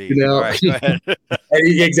softball team. Right, go ahead.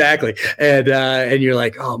 Exactly. And you're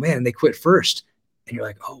like, oh man, and they quit first. And you're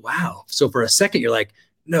like, oh wow. So for a second, you're like,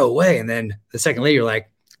 no way. And then the second later, you're like,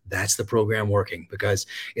 that's the program working, because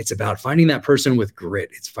it's about finding that person with grit.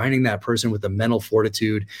 It's finding that person with the mental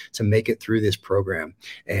fortitude to make it through this program.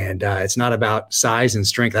 And it's not about size and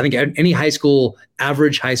strength. I think any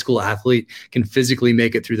average high school athlete can physically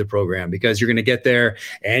make it through the program, because you're going to get there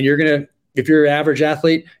and if you're an average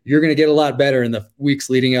athlete, you're going to get a lot better in the weeks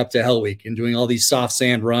leading up to Hell Week and doing all these soft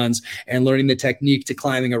sand runs and learning the technique to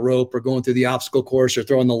climbing a rope or going through the obstacle course or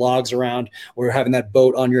throwing the logs around or having that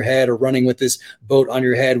boat on your head or running with this boat on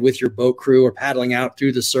your head with your boat crew or paddling out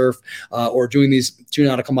through the surf or doing these 2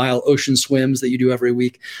 nautical mile ocean swims that you do every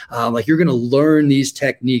week. You're going to learn these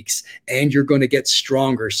techniques and you're going to get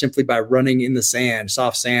stronger simply by running in the sand,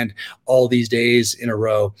 soft sand, all these days in a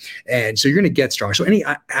row. And so you're going to get stronger. So any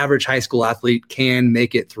average high school athlete can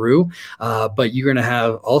make it through, but you're going to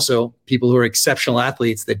have also people who are exceptional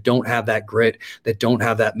athletes that don't have that grit, that don't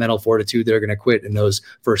have that mental fortitude, that are going to quit in those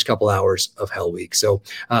first couple hours of Hell Week. So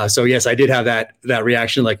yes, I did have that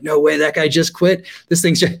reaction, like, no way, that guy just quit. This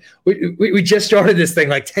thing's we just started this thing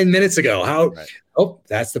like 10 minutes ago. How? Right. Oh,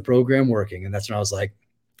 that's the program working. And that's when I was like,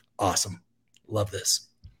 awesome. Love this.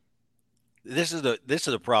 This is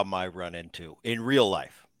the problem I run into in real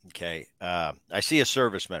life. Okay. I see a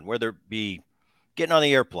serviceman, whether it be getting on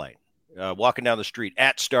the airplane, walking down the street,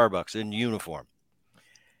 at Starbucks in uniform.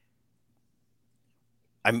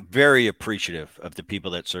 I'm very appreciative of the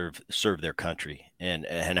people that serve their country and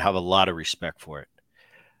have a lot of respect for it.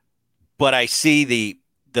 But I see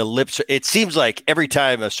the lips. It seems like every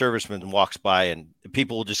time a serviceman walks by and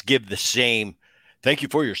people will just give the same, thank you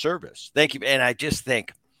for your service. Thank you. And I just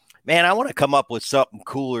think, man, I want to come up with something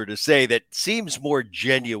cooler to say that seems more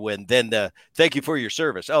genuine than the thank you for your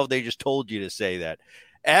service. Oh, they just told you to say that.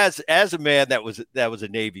 As a man that was a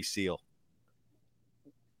Navy SEAL,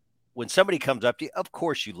 when somebody comes up to you, of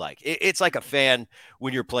course you like it. It's like a fan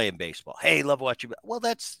when you're playing baseball. Hey, love watching. Well,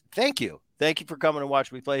 that's thank you. Thank you for coming and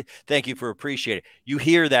watching me play. Thank you for appreciating it. You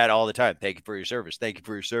hear that all the time. Thank you for your service. Thank you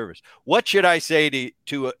for your service. What should I say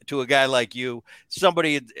to a guy like you,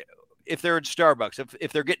 somebody, if they're in Starbucks,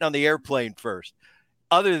 if they're getting on the airplane first,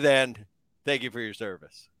 other than thank you for your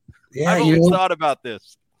service? Yeah, I've always thought about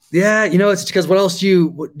this. Yeah, it's because what else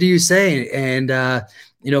do you say? And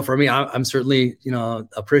for me, I'm certainly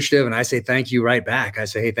appreciative, and I say thank you right back. I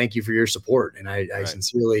say, hey, thank you for your support, and I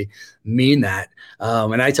sincerely mean that.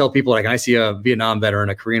 And I tell people, like, I see a Vietnam veteran,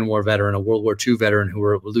 a Korean War veteran, a World War II veteran, who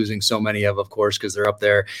we're losing so many of course, because they're up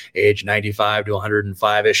there, age 95 to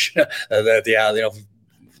 105ish.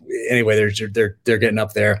 Anyway, they're getting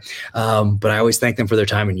up there. But I always thank them for their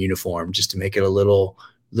time in uniform, just to make it a little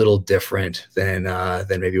different than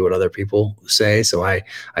maybe what other people say. So I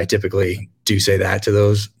typically do say that to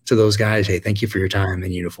those guys. Hey, thank you for your time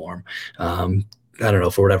in uniform. I don't know,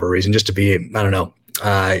 for whatever reason, just to be, I don't know.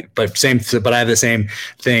 But I have the same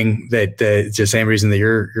thing that it's the same reason that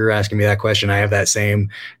you're asking me that question. I have that same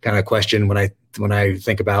kind of question when I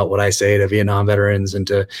think about what I say to Vietnam veterans and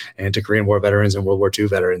to Korean War veterans and World War II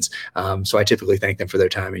veterans. So I typically thank them for their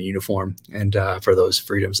time in uniform and for those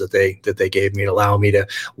freedoms that they gave me to allow me to,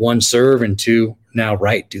 one, serve, and two, now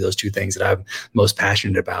do those two things that I'm most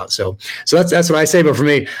passionate about. So that's what I say. But for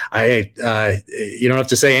me, you don't have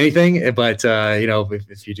to say anything, but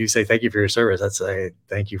if you do say thank you for your service, that's a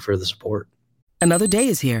thank you for the support. Another day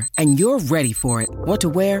is here and you're ready for it. What to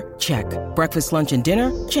wear? Check. Breakfast, lunch, and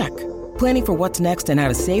dinner? Check. Planning for what's next and how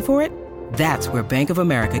to save for it? That's where Bank of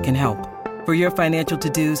America can help. For your financial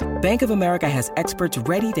to-dos, Bank of America has experts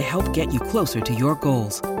ready to help get you closer to your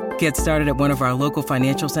goals. Get started at one of our local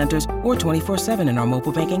financial centers or 24/7 in our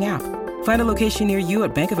mobile banking app. Find a location near you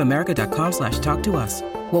at bankofamerica.com/talktous.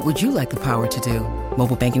 What would you like the power to do?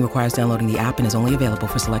 Mobile banking requires downloading the app and is only available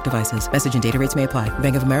for select devices. Message and data rates may apply.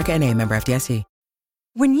 Bank of America NA, member FDIC.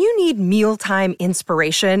 When you need mealtime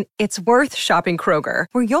inspiration, it's worth shopping Kroger,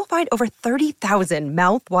 where you'll find over 30,000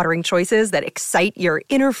 mouth-watering choices that excite your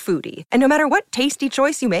inner foodie. And no matter what tasty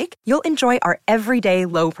choice you make, you'll enjoy our everyday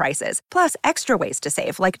low prices, plus extra ways to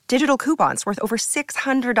save, like digital coupons worth over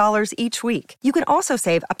 $600 each week. You can also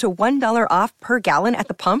save up to $1 off per gallon at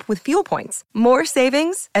the pump with fuel points. More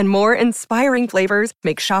savings and more inspiring flavors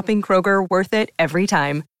make shopping Kroger worth it every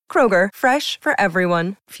time. Kroger, fresh for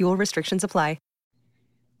everyone. Fuel restrictions apply.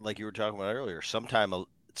 Like you were talking about earlier,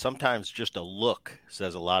 sometimes just a look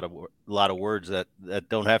says a lot of words that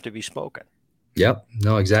don't have to be spoken. Yep.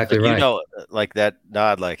 No, exactly right. Like that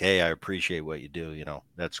nod, like, hey, I appreciate what you do.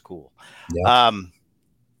 That's cool. Yep.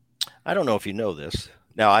 I don't know if you know this.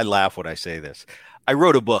 Now, I laugh when I say this. I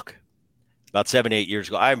wrote a book about 7-8 years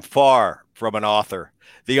ago. I'm far from an author.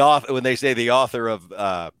 When they say the author of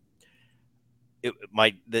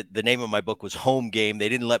the name of my book was Home Game. They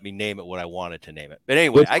didn't let me name it what I wanted to name it. But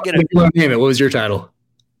anyway, name it. What was your title?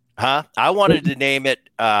 I wanted to name it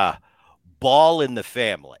Ball in the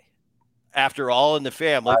Family. After All in the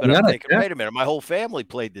Family, but I'm thinking, wait a minute, my whole family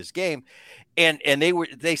played this game, and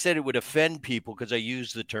they said it would offend people because I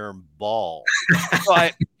used the term ball. So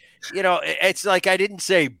it's like I didn't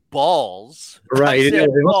say balls. Right. I said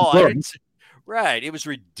ball. Right. It was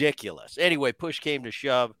ridiculous. Anyway, push came to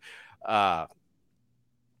shove.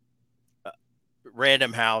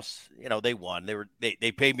 Random House, they won.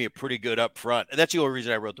 They paid me a pretty good upfront, and that's the only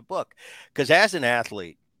reason I wrote the book. Because as an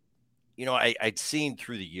athlete, I'd seen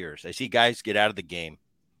through the years, I see guys get out of the game,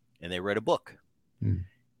 and they read a book, and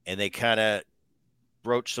they kind of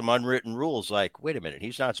broach some unwritten rules. Like, wait a minute,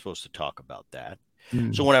 he's not supposed to talk about that.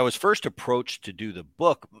 So when I was first approached to do the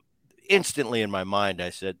book, instantly in my mind, I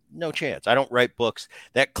said, no chance. I don't write books.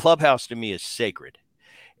 That clubhouse to me is sacred.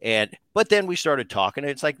 But then we started talking,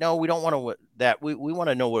 and it's like, no, we don't want that. We want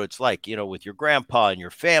to know what it's like, with your grandpa and your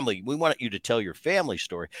family. We want you to tell your family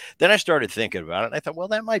story. Then I started thinking about it, and I thought, well,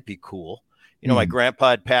 that might be cool. My grandpa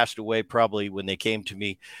had passed away probably when they came to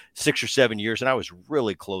me 6 or 7 years, and I was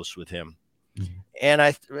really close with him. And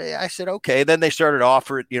I said, okay. Then they started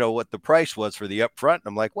offering, what the price was for the upfront. And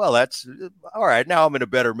I'm like, well, that's all right. Now I'm in a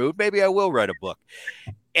better mood. Maybe I will write a book.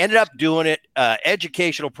 ended up doing it.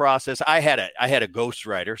 Educational process. I had a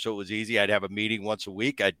ghostwriter, so it was easy. I'd have a meeting once a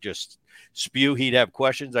week. I'd just spew. He'd have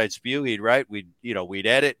questions. I'd spew. He'd write. We'd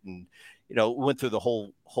edit, and went through the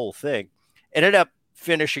whole thing. Ended up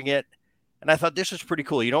finishing it, and I thought this was pretty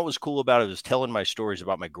cool. What was cool about it was telling my stories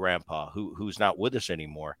about my grandpa, who's not with us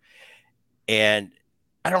anymore. And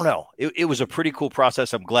I don't know. It was a pretty cool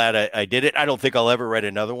process. I'm glad I did it. I don't think I'll ever write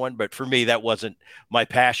another one, but for me, that wasn't my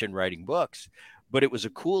passion, writing books. But it was a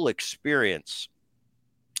cool experience.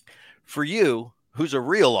 For you, who's a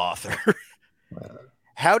real author,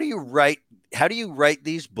 how do you write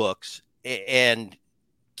these books and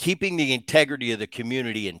keeping the integrity of the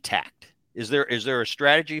community intact? Is there a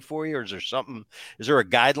strategy for you, or is there a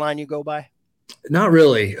guideline you go by? Not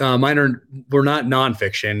really. Mine were not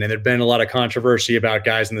nonfiction, and there'd been a lot of controversy about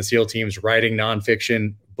guys in the SEAL teams writing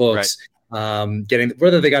nonfiction books. Right. Getting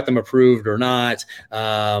whether they got them approved or not.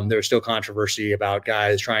 There was still controversy about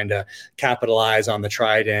guys trying to capitalize on the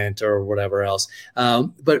Trident or whatever else.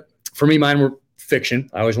 But for me, mine were fiction.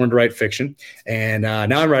 I always wanted to write fiction, and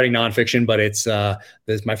now I'm writing nonfiction. But it's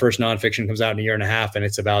my first nonfiction comes out in a year and a half, and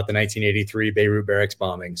it's about the 1983 Beirut barracks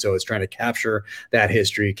bombing. So it's trying to capture that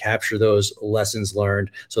history, capture those lessons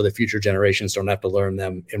learned, so that future generations don't have to learn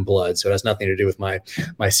them in blood. So it has nothing to do with my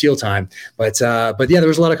SEAL time. But yeah, there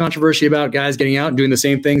was a lot of controversy about guys getting out and doing the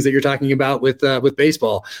same things that you're talking about with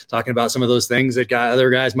baseball, talking about some of those things that other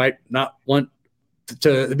guys might not want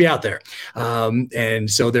to be out there. And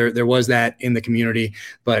so there was that in the community,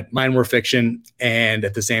 but mine were fiction. And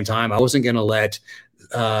at the same time, I wasn't going to let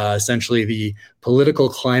essentially the political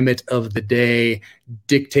climate of the day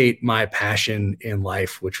dictate my passion in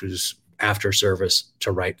life, which was after service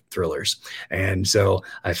to write thrillers. And so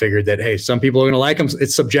I figured that, hey, some people are going to like them.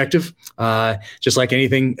 It's subjective, just like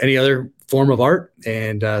any other form of art.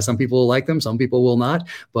 And some people will like them, some people will not.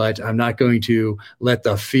 But I'm not going to let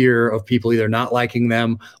the fear of people either not liking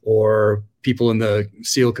them or people in the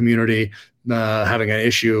SEAL community having an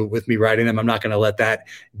issue with me writing them. I'm not going to let that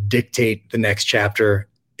dictate the next chapter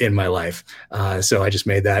in my life. So I just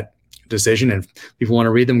made that decision, and if people want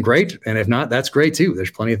to read them, great. And if not, that's great too.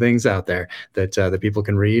 There's plenty of things out there that people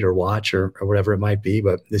can read or watch or whatever it might be.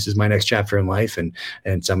 But this is my next chapter in life, and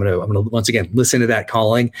so I'm gonna once again listen to that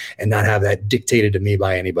calling and not have that dictated to me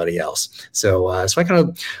by anybody else. So I kind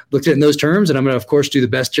of looked at it in those terms, and I'm gonna of course do the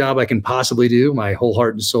best job I can possibly do. My whole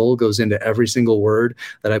heart and soul goes into every single word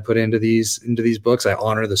that I put into these books. I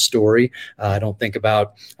honor the story. I don't think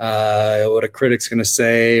about what a critic's gonna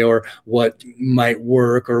say or what might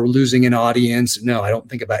work or losing an audience. No, I don't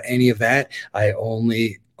think about any of that. I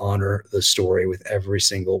only honor the story with every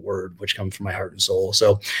single word, which comes from my heart and soul.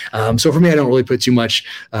 So for me, I don't really put too much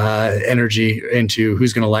energy into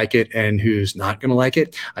who's going to like it and who's not going to like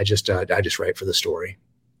it. I just write for the story.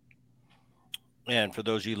 And for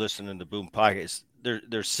those of you listening to Boom Podcast,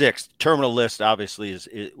 there's 6. Terminal List obviously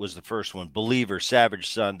was the first one. Believer,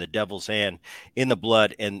 Savage Son, The Devil's Hand, In the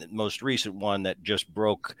Blood, and the most recent one that just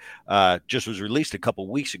was released a couple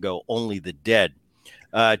weeks ago, Only the Dead.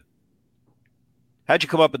 How'd you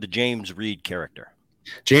come up with the James Reed character?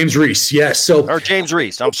 James Reese, yes. Or James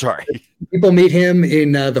Reese, I'm sorry. People meet him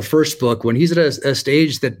in the first book when he's at a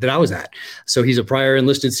stage that I was at. So he's a prior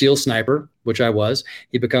enlisted SEAL sniper, which I was.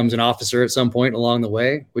 He becomes an officer at some point along the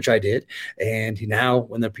way, which I did. And now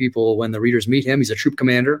when the readers meet him, he's a troop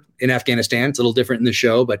commander in Afghanistan. It's a little different in the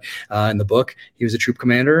show, but in the book, he was a troop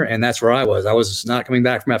commander. And that's where I was. I was not coming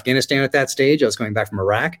back from Afghanistan at that stage. I was coming back from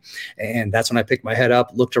Iraq. And that's when I picked my head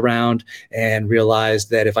up, looked around, and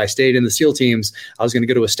realized that if I stayed in the SEAL teams, I was going to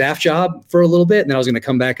go to a staff job for a little bit. And then I was going to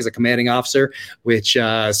come back as a commanding officer, which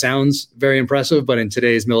sounds very impressive. But in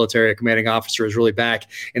today's military, a commanding officer is really back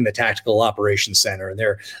in the tactical operations center, and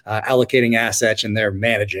they're allocating assets and they're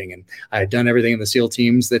managing. And I had done everything in the SEAL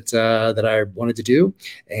teams that I wanted to do,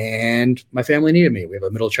 and my family needed me. We have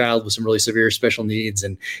a middle child with some really severe special needs,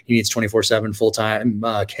 and he needs 24/7 full-time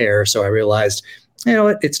care. So I realized, you know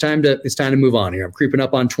what, it's time to move on here. I'm creeping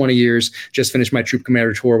up on 20 years, just finished my troop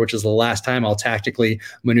commander tour, which is the last time I'll tactically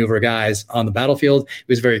maneuver guys on the battlefield. It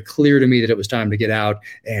was very clear to me that it was time to get out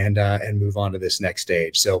and move on to this next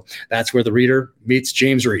stage. So that's where the reader meets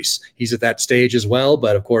James Reese. He's at that stage as well.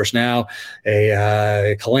 But of course, now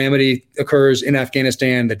a calamity occurs in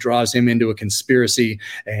Afghanistan that draws him into a conspiracy,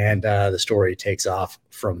 and the story takes off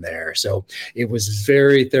from there. So it was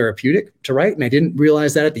very therapeutic to write. And I didn't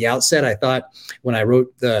realize that at the outset. I thought when I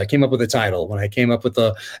came up with the title, when I came up with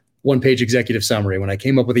the one-page executive summary, when I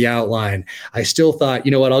came up with the outline, I still thought,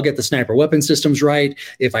 you know what, I'll get the sniper weapon systems right.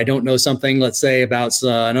 If I don't know something, let's say about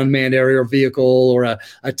an unmanned aerial vehicle or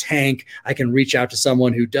a tank, I can reach out to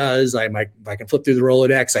someone who does. I can flip through the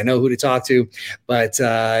Rolodex. I know who to talk to, but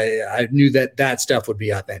I knew that stuff would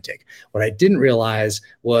be authentic. What I didn't realize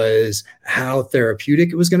was how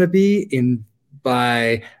therapeutic it was going to be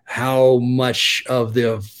by how much of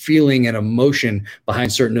the feeling and emotion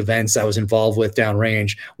behind certain events I was involved with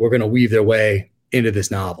downrange were going to weave their way into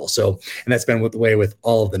this novel. So, and that's been the way with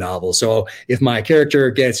all of the novels. So if my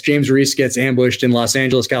character James Reese gets ambushed in Los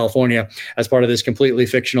Angeles, California, as part of this completely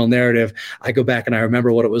fictional narrative, I go back and I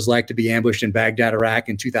remember what it was like to be ambushed in Baghdad, Iraq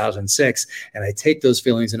in 2006. And I take those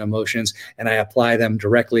feelings and emotions and I apply them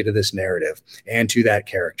directly to this narrative and to that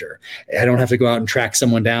character. I don't have to go out and track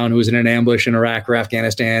someone down who was in an ambush in Iraq or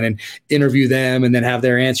Afghanistan and interview them and then have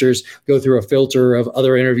their answers go through a filter of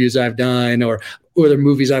other interviews I've done or the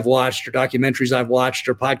movies I've watched or documentaries I've watched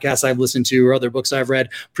or podcasts I've listened to or other books I've read,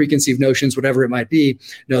 preconceived notions, whatever it might be.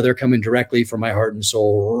 No, they're coming directly from my heart and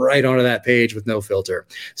soul right onto that page with no filter.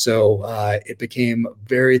 So it became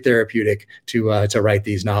very therapeutic to write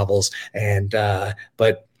these novels.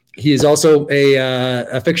 But he is also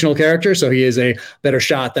a fictional character, so he is a better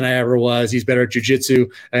shot than I ever was. He's better at jiu-jitsu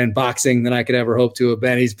and boxing than I could ever hope to have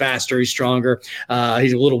been. He's faster, he's stronger,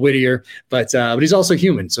 he's a little wittier, but he's also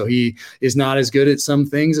human, so he is not as good at some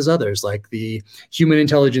things as others, like the human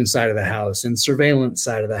intelligence side of the house and surveillance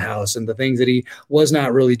side of the house and the things that he was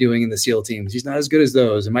not really doing in the SEAL teams. He's not as good as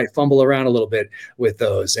those and might fumble around a little bit with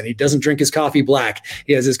those, and he doesn't drink his coffee black.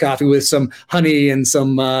 He has his coffee with some honey and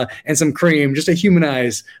some cream, just to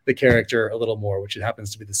humanize the character a little more, which it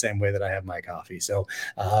happens to be the same way that I have my coffee. So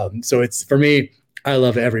it's, for me, I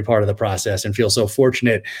love every part of the process and feel so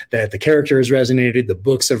fortunate that the character has resonated, the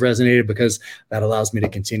books have resonated, because that allows me to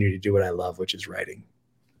continue to do what I love, which is writing.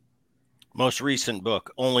 Most recent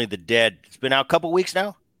book, Only the Dead. It's been out a couple weeks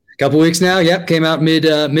now. Couple weeks now. Yep. Came out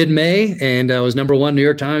mid-May and was #1 New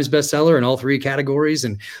York Times bestseller in all 3 categories.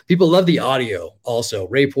 And people love the audio also.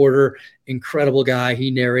 Ray Porter, incredible guy.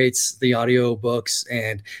 He narrates the audio books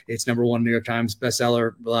and it's #1 New York Times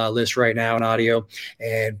bestseller list right now in audio.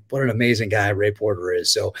 And what an amazing guy Ray Porter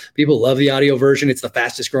is. So people love the audio version. It's the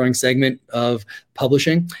fastest growing segment of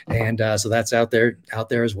publishing. And so that's out there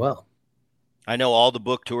as well. I know all the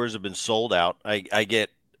book tours have been sold out. I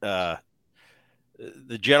get,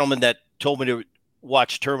 the gentleman that told me to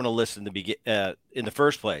watch Terminal List in the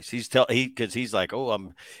first place. Because he's like,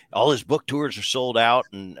 all his book tours are sold out,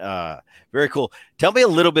 and very cool. Tell me a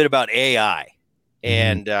little bit about AI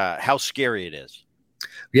and how scary it is.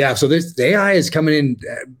 Yeah, so the AI is coming in,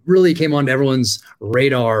 really came onto everyone's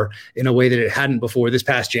radar in a way that it hadn't before this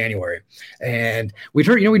past January. And we'd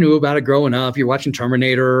heard, we knew about it growing up. You're watching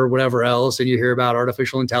Terminator or whatever else, and you hear about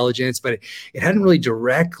artificial intelligence, but it hadn't really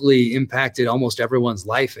directly impacted almost everyone's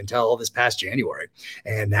life until this past January.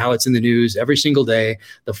 And now it's in the news every single day.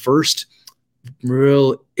 The first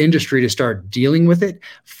real industry to start dealing with it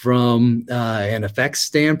from an effects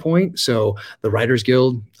standpoint. So the Writers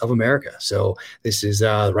Guild of America. So this is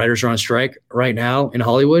the writers are on strike right now in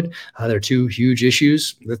Hollywood. There are 2 huge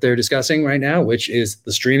issues that they're discussing right now, which is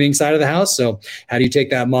the streaming side of the house. So how do you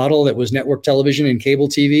take that model that was network television and cable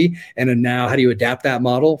TV, and now how do you adapt that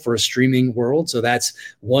model for a streaming world? So that's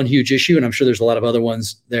one huge issue. And I'm sure there's a lot of other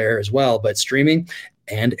ones there as well, but streaming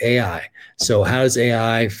and AI. So how does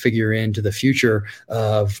AI figure into the future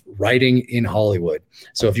of writing in Hollywood?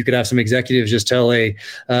 So if you could have some executives just tell a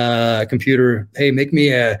computer, hey, make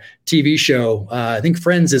me a TV show. I think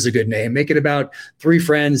Friends is a good name. Make it about 3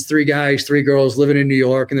 friends, 3 guys, 3 girls living in New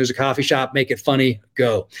York, and there's a coffee shop. Make it funny.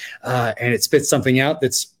 Go. And it spits something out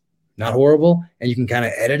that's not horrible, and you can kind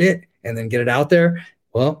of edit it and then get it out there.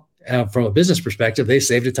 Well, from a business perspective, they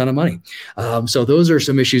saved a ton of money. So those are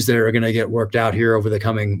some issues that are going to get worked out here over the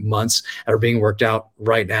coming months, that are being worked out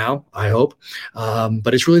right now, I hope.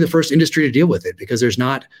 But it's really the first industry to deal with it because there's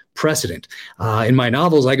not precedent. In my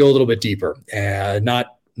novels, I go a little bit deeper,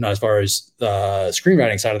 not as far as the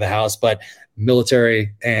screenwriting side of the house, but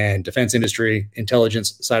military and defense industry,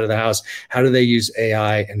 intelligence side of the house. How do they use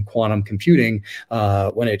AI and quantum computing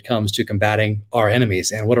when it comes to combating our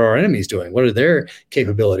enemies? And what are our enemies doing? What are their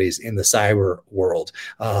capabilities in the cyber world?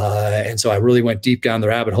 And so I really went deep down the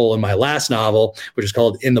rabbit hole in my last novel, which is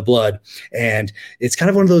called In the Blood. And it's kind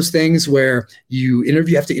of one of those things where you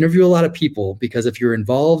have to interview a lot of people, because if you're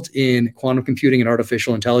involved in quantum computing and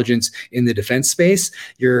artificial intelligence in the defense space,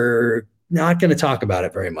 you're not going to talk about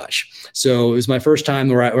it very much. So it was my first time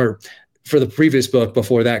for the previous book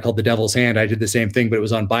before that called The Devil's Hand, I did the same thing, but it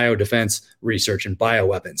was on biodefense research and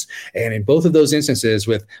bioweapons. And in both of those instances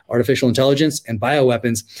with artificial intelligence and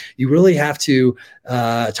bioweapons, you really have to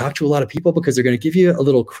talk to a lot of people because they're going to give you a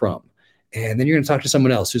little crumb. And then you're going to talk to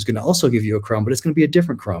someone else who's going to also give you a crumb, but it's going to be a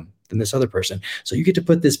different crumb than this other person. So you get to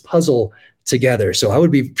put this puzzle together. So I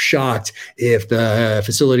would be shocked if the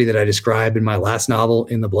facility that I described in my last novel,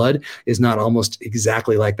 In the Blood, is not almost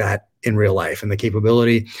exactly like that in real life. And the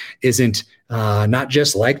capability isn't not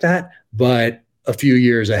just like that, but a few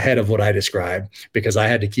years ahead of what I described, because I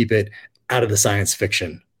had to keep it out of the science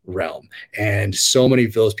fiction realm. And so many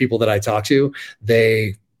of those people that I talked to,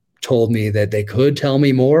 they told me that they could tell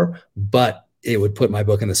me more, but it would put my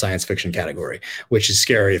book in the science fiction category, which is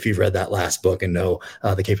scary if you've read that last book and know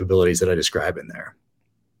the capabilities that I describe in there.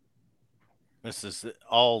 This is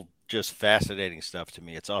all just fascinating stuff to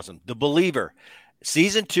me. It's awesome. The Believer,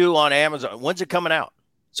 season 2 on Amazon. When's it coming out?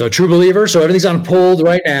 So True Believer. So everything's on hold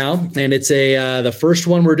right now. And it's the first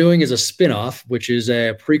one we're doing is a spinoff, which is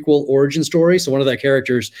a prequel origin story. So one of the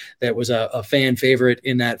characters that was a fan favorite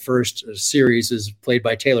in that first series is played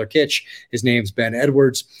by Taylor Kitsch. His name's Ben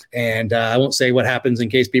Edwards. And I won't say what happens in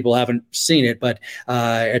case people haven't seen it, but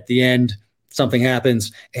at the end, something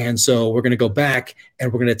happens. And so we're going to go back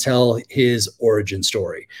and we're going to tell his origin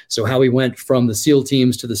story. So how he went from the SEAL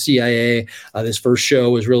teams to the CIA. This first show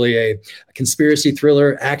was really a conspiracy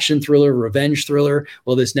thriller, action thriller, revenge thriller.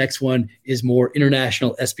 Well, this next one is more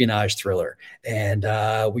international espionage thriller. And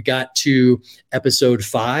we got to episode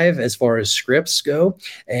 5 as far as scripts go,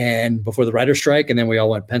 and before the writer's strike, and then we all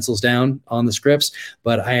went pencils down on the scripts.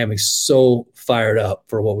 But I am so fired up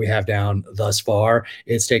for what we have down thus far.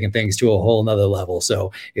 It's taken things to a whole nother level.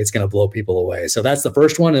 So it's going to blow people away. So that's the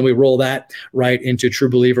first one. And we roll that right into True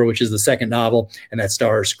Believer, which is the second novel. And that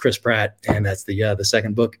stars Chris Pratt. And that's the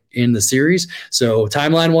second book in the series. So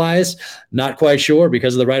timeline wise, not quite sure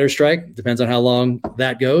because of the writer's strike. Depends on how long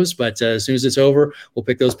that goes. But as soon as it's over, we'll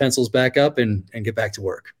pick those pencils back up and get back to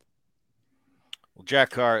work. Well,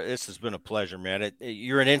 Jack Carr, this has been a pleasure, man.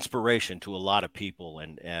 You're an inspiration to a lot of people,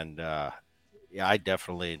 and yeah, I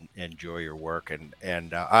definitely enjoy your work,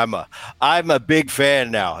 and I'm a big fan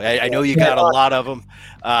now. I know you got a lot of them.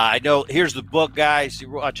 I know. Here's the book, guys.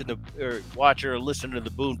 You're watching or listening to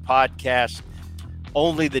the Boone podcast.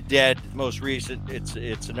 Only the Dead, most recent. It's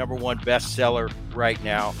a #1 bestseller right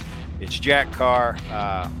now. It's Jack Carr.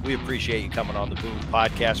 We appreciate you coming on the Boone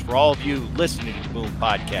podcast. For all of you listening to the Boone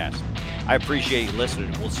podcast, I appreciate you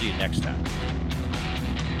listening. We'll see you next time.